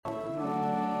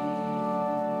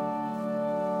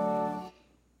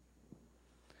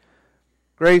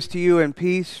Grace to you and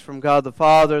peace from God the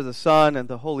Father, the Son, and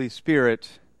the Holy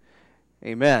Spirit.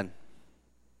 Amen.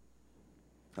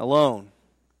 Alone.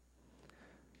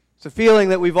 It's a feeling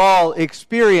that we've all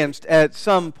experienced at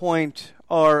some point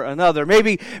or another.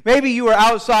 Maybe you were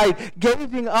outside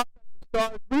gazing up at the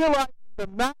stars, realizing the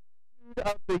magnitude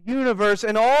of the universe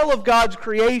and all of God's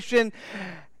creation,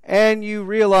 and you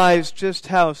realized just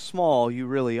how small you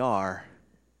really are,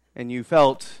 and you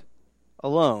felt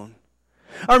alone.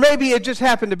 Or maybe it just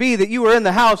happened to be that you were in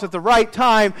the house at the right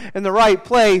time, in the right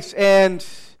place, and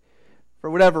for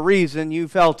whatever reason, you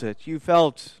felt it. You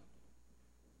felt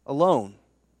alone.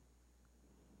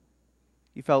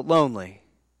 You felt lonely.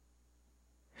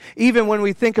 Even when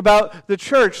we think about the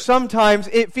church, sometimes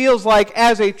it feels like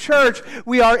as a church,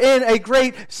 we are in a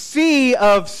great sea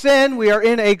of sin. We are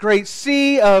in a great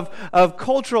sea of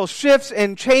cultural shifts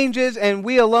and changes, and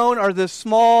we alone are this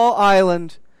small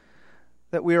island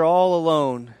that we are all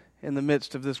alone in the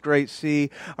midst of this great sea,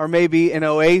 or maybe an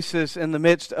oasis in the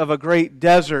midst of a great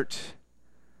desert,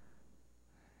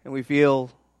 and we feel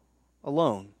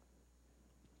alone.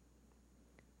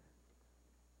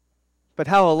 But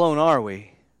how alone are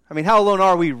we? I mean, how alone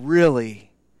are we really?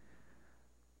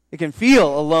 It can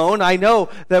feel alone. I know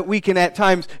that we can at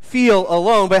times feel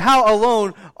alone, but how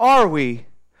alone are we?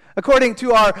 According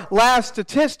to our last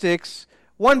statistics,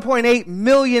 1.8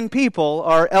 million people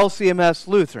are LCMS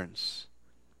Lutherans.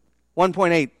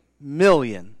 1.8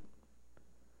 million.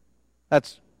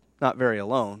 That's not very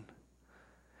alone.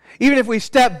 Even if we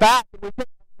step back,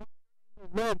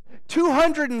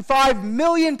 205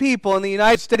 million people in the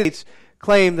United States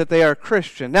claim that they are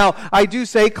Christian. Now, I do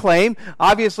say claim.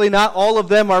 Obviously, not all of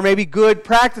them are maybe good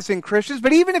practicing Christians,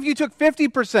 but even if you took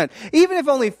 50%, even if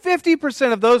only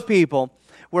 50% of those people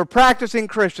were practicing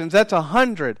Christians, that's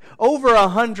over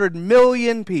 100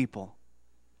 million people.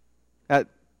 That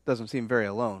doesn't seem very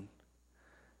alone.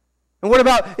 And what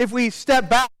about if we step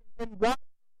back and go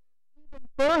even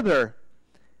further?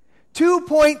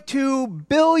 2.2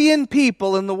 billion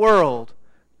people in the world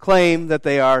claim that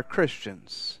they are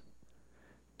Christians.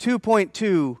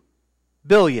 2.2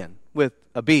 billion with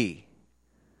a B.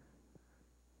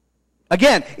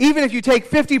 Again, even if you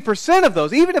take 50% of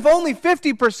those, even if only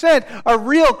 50% are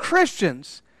real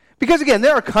Christians, because again,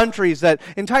 there are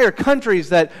entire countries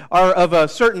that are of a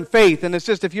certain faith, and it's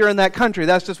just if you're in that country,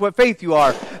 that's just what faith you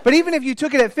are. But even if you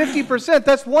took it at 50%,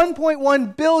 that's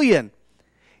 1.1 billion.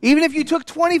 Even if you took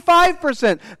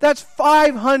 25%, that's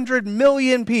 500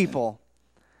 million people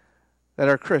that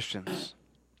are Christians.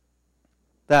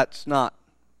 That's not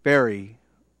very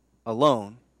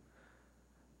alone.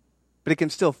 But it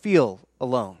can still feel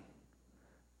alone.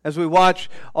 As we watch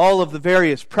all of the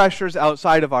various pressures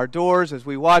outside of our doors, as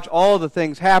we watch all the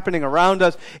things happening around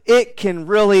us, it can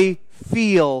really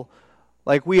feel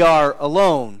like we are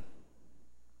alone.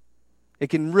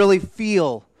 It can really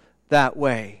feel that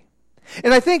way.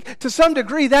 And I think to some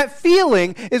degree that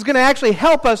feeling is going to actually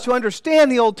help us to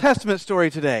understand the Old Testament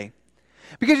story today.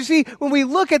 Because you see, when we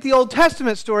look at the Old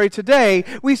Testament story today,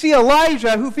 we see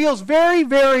Elijah who feels very,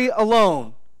 very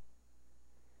alone.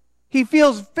 He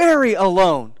feels very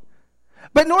alone.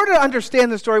 But in order to understand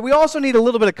the story, we also need a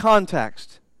little bit of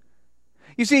context.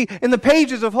 You see, in the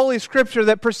pages of Holy Scripture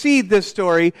that precede this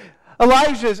story,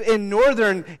 Elijah's in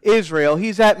northern Israel.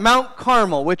 He's at Mount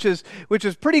Carmel, which is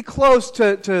pretty close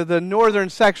to the northern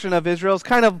section of Israel. It's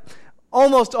kind of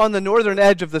almost on the northern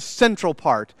edge of the central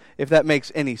part, if that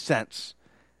makes any sense.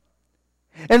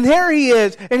 And there he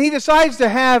is, and he decides to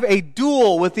have a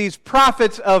duel with these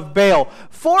prophets of Baal.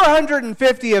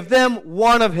 450 of them,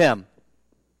 one of him.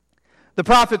 The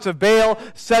prophets of Baal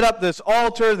set up this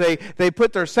altar, they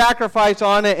put their sacrifice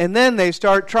on it, and then they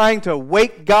start trying to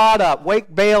wake God up,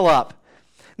 wake Baal up.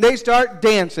 They start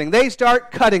dancing, they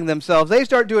start cutting themselves, they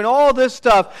start doing all this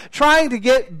stuff, trying to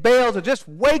get Baal to just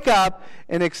wake up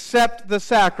and accept the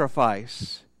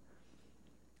sacrifice.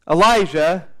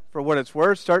 Elijah, for what it's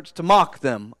worth, starts to mock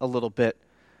them a little bit.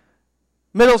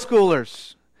 Middle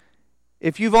schoolers,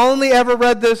 if you've only ever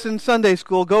read this in Sunday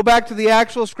school, go back to the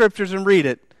actual scriptures and read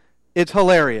it. It's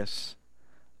hilarious.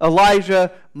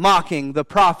 Elijah mocking the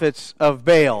prophets of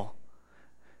Baal.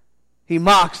 He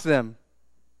mocks them.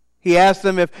 He asks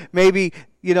them if maybe,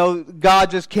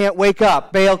 God just can't wake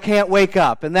up. Baal can't wake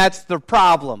up, and that's the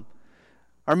problem.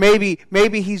 Or maybe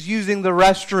he's using the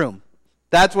restroom.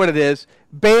 That's what it is.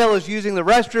 Baal is using the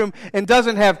restroom and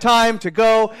doesn't have time to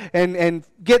go and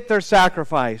get their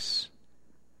sacrifice.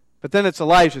 But then it's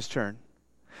Elijah's turn.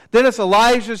 Then it's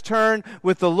Elijah's turn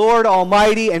with the Lord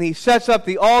Almighty, and he sets up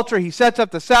the altar, he sets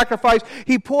up the sacrifice,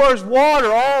 he pours water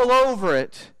all over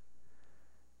it.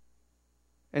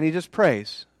 And he just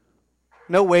prays.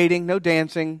 No waiting, no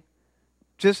dancing,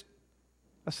 Just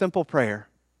a simple prayer.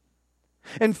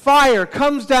 And fire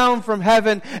comes down from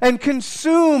heaven and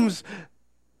consumes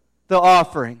the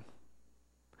offering.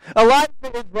 Elijah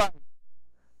is right.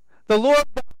 The Lord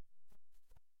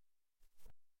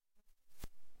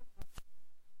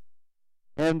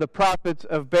and the prophets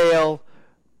of Baal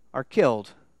are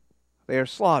killed. They are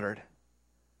slaughtered.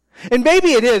 And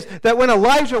maybe it is that when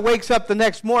Elijah wakes up the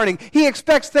next morning, he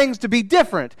expects things to be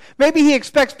different. Maybe he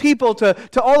expects people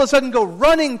to all of a sudden go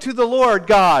running to the Lord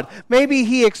God. Maybe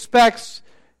he expects,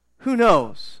 who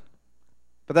knows?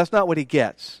 But that's not what he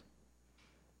gets.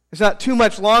 It's not too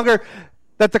much longer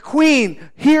that the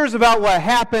queen hears about what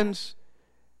happens,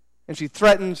 and she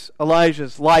threatens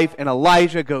Elijah's life, and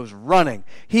Elijah goes running.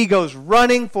 He goes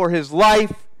running for his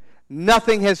life.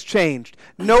 Nothing has changed.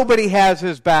 Nobody has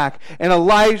his back. And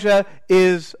Elijah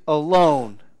is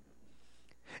alone.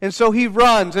 And so he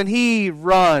runs and he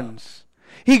runs.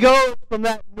 He goes from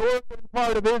that northern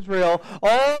part of Israel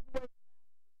all the way to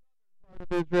the part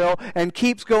of Israel and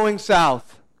keeps going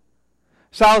south.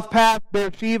 South past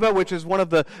Beersheba, which is one of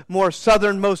the more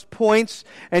southernmost points.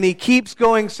 And he keeps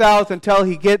going south until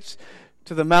he gets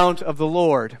to the Mount of the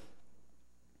Lord.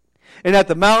 And at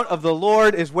the Mount of the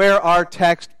Lord is where our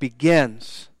text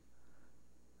begins.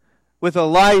 With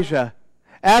Elijah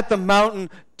at the mountain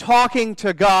talking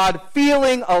to God,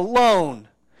 feeling alone.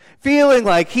 Feeling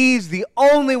like he's the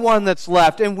only one that's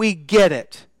left. And we get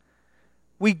it.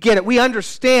 We get it. We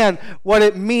understand what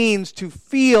it means to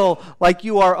feel like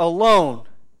you are alone.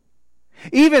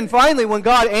 Even finally when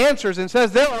God answers and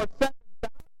says, there are 7,000.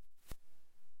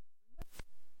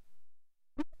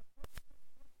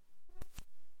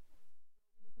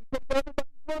 Everybody's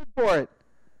word for it.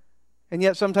 And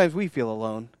yet sometimes we feel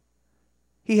alone.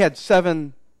 He had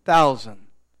 7,000.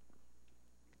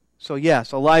 So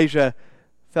yes, Elijah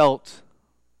felt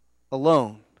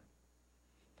alone.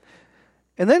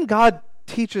 And then God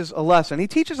teaches a lesson. He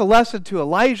teaches a lesson to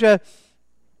Elijah,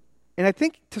 and I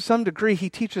think to some degree he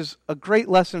teaches a great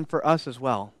lesson for us as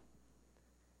well.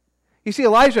 You see,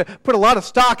 Elijah put a lot of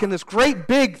stock in this great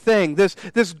big thing, this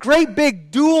great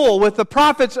big duel with the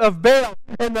prophets of Baal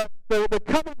and the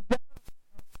coming down.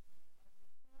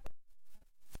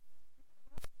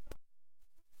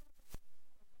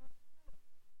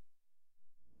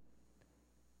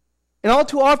 And all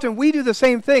too often we do the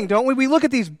same thing, don't we? We look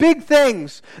at these big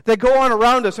things that go on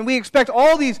around us and we expect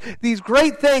all these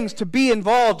great things to be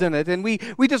involved in it. And we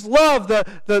just love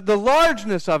the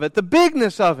largeness of it, the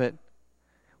bigness of it.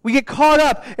 We get caught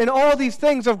up in all these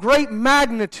things of great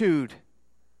magnitude,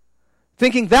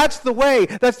 thinking that's the way,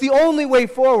 that's the only way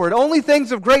forward, only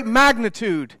things of great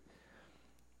magnitude.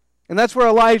 And that's where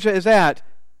Elijah is at.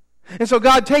 And so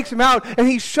God takes him out and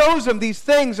he shows him these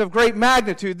things of great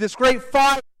magnitude, this great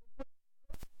fire.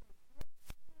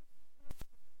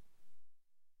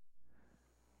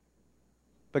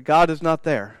 But God is not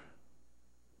there.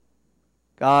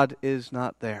 God is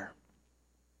not there.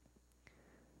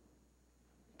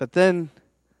 But then,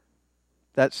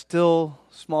 that still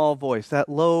small voice, that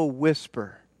low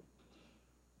whisper,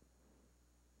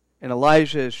 and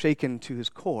Elijah is shaken to his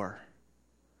core.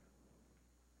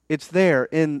 It's there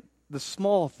in the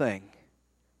small thing,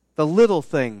 the little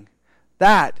thing.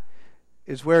 That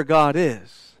is where God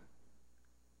is.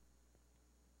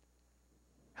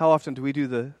 How often do we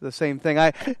do the same thing?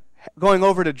 Going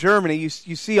over to Germany, you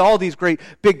see all these great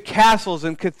big castles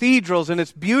and cathedrals, and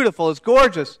it's beautiful, it's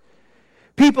gorgeous.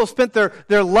 People spent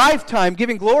their lifetime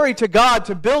giving glory to God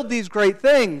to build these great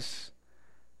things.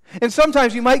 And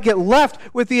sometimes you might get left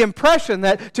with the impression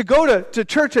that to go to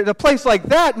church at a place like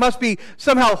that must be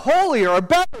somehow holier or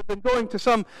better than going to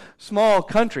some small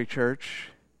country church.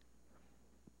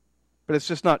 But it's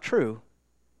just not true.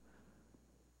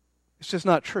 It's just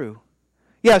not true.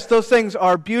 Yes, those things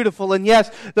are beautiful, and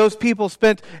yes, those people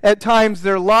spent at times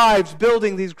their lives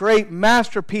building these great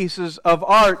masterpieces of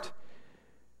art.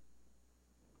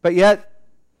 But yet,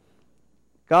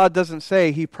 God doesn't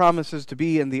say He promises to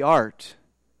be in the art.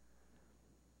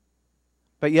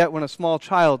 But yet, when a small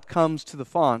child comes to the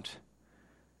font,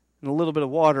 and a little bit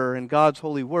of water, and God's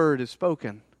holy word is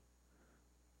spoken,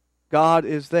 God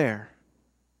is there.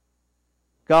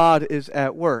 God is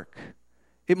at work.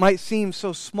 It might seem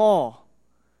so small.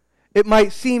 It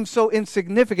might seem so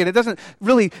insignificant. It doesn't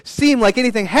really seem like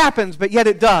anything happens, but yet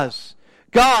it does.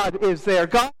 God is there.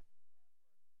 God.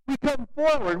 We come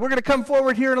forward. We're going to come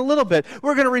forward here in a little bit.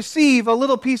 We're going to receive a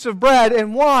little piece of bread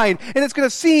and wine, and it's going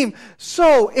to seem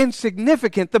so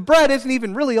insignificant. The bread isn't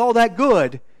even really all that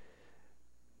good.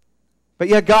 But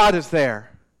yet God is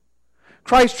there.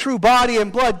 Christ's true body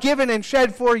and blood given and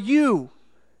shed for you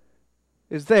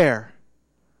is there.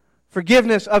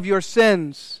 Forgiveness of your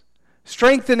sins,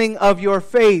 strengthening of your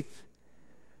faith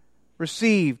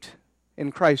received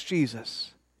in Christ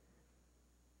Jesus.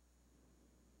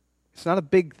 It's not a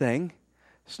big thing.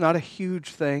 It's not a huge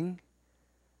thing.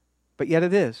 But yet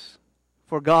it is.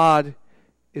 For God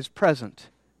is present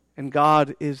and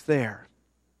God is there.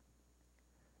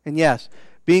 And yes,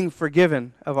 being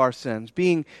forgiven of our sins,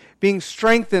 being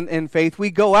strengthened in faith,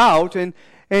 we go out and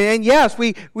yes,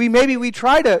 we maybe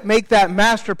try to make that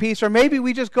masterpiece, or maybe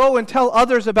we just go and tell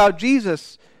others about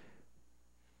Jesus.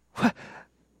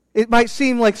 It might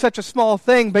seem like such a small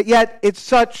thing, but yet it's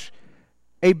such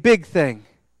a big thing.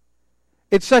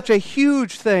 It's such a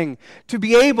huge thing to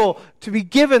be able to be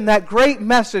given that great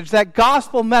message, that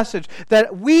gospel message,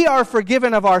 that we are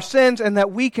forgiven of our sins and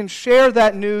that we can share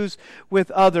that news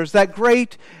with others, that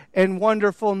great and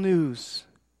wonderful news.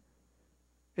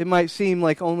 It might seem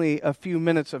like only a few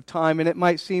minutes of time, and it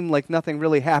might seem like nothing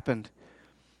really happened,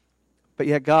 but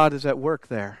yet God is at work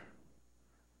there.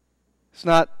 It's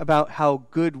not about how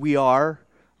good we are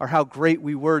or how great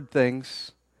we word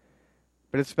things,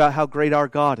 but it's about how great our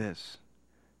God is.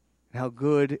 And how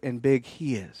good and big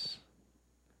He is.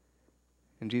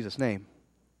 In Jesus' name,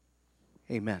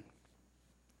 amen.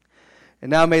 And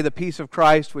now may the peace of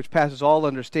Christ, which passes all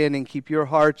understanding, keep your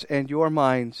hearts and your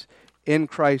minds in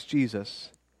Christ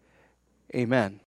Jesus. Amen.